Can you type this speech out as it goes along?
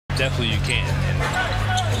definitely you can.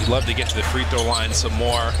 And you'd love to get to the free throw line some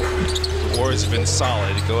more. The Warriors have been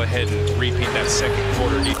solid. Go ahead and repeat that second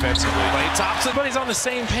quarter defensively. Klay Thompson. Everybody's on the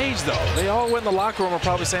same page, though. They all went in the locker room are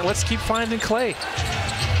probably saying, let's keep finding Klay.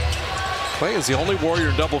 Klay is the only Warrior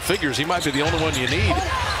in double figures. He might be the only one you need.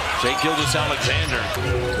 Jake Gilgeous-Alexander.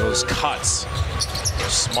 Those cuts.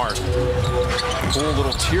 Smart. Cool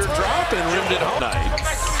little teardrop and rimmed it home.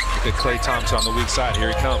 Look at Klay Thompson on the weak side. Here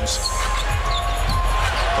he comes.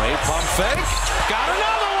 Klay pump fake. Got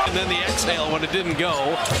another one. And then the exhale when it didn't go.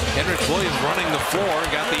 Kenrich Williams running the floor.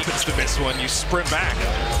 Got the It's the best one. You sprint back.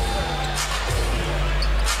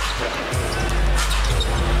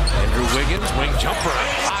 Andrew Wiggins, wing jumper.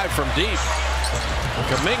 High from deep.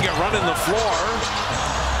 Kuminga running the floor.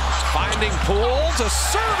 Finding Poole to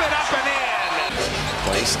serve it up and in.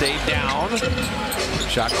 Klay stayed down.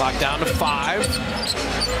 Shot clock down to 5.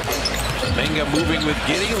 Kuminga moving with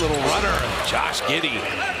Giddey. Little runner. Josh Giddey.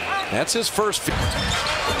 That's his first. Klay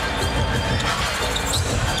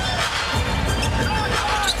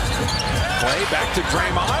back to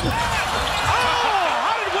Draymond. Oh!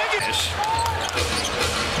 How did Wiggins?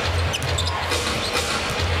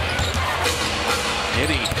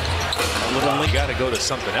 Giddey. You got to go to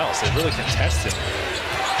something else. They really contest him.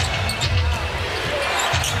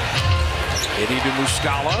 Giddey to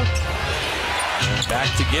Muscala. Back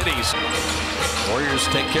to Giddey's. Warriors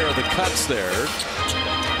take care of the cuts there.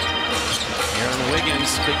 Aaron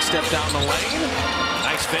Wiggins, big step down the lane.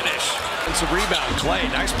 Nice finish. It's a rebound. Klay,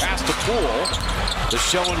 nice pass to Poole. The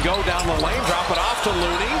show and go down the lane. Drop it off to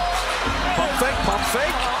Looney. Pump fake, pump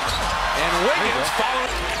fake. And Wiggins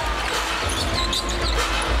following.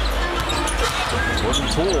 Jordan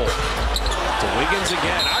Poole to Wiggins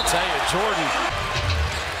again. I tell you, Jordan.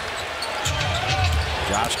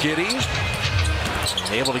 Josh Giddey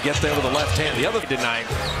able to get there with the left hand. The other tonight,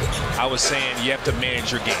 I was saying you have to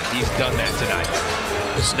manage your game. He's done that tonight.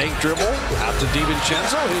 Snake dribble out to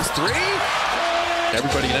DiVincenzo. His 3.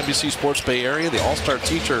 Everybody in NBC Sports Bay Area, the All-Star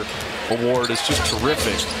Teacher Award is just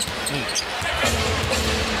terrific.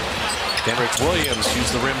 Kenrich Williams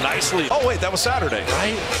used the rim nicely. Oh, wait, that was Saturday.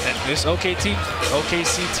 Right? And this OKC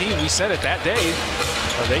team, we said it that day,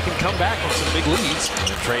 they can come back with some big leads.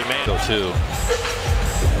 And Trey Mann, too.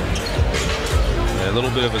 A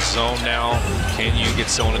little bit of a zone now. Can you get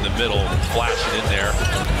someone in the middle, flash it in there?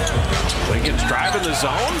 Wiggins driving the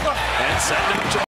zone and sending it to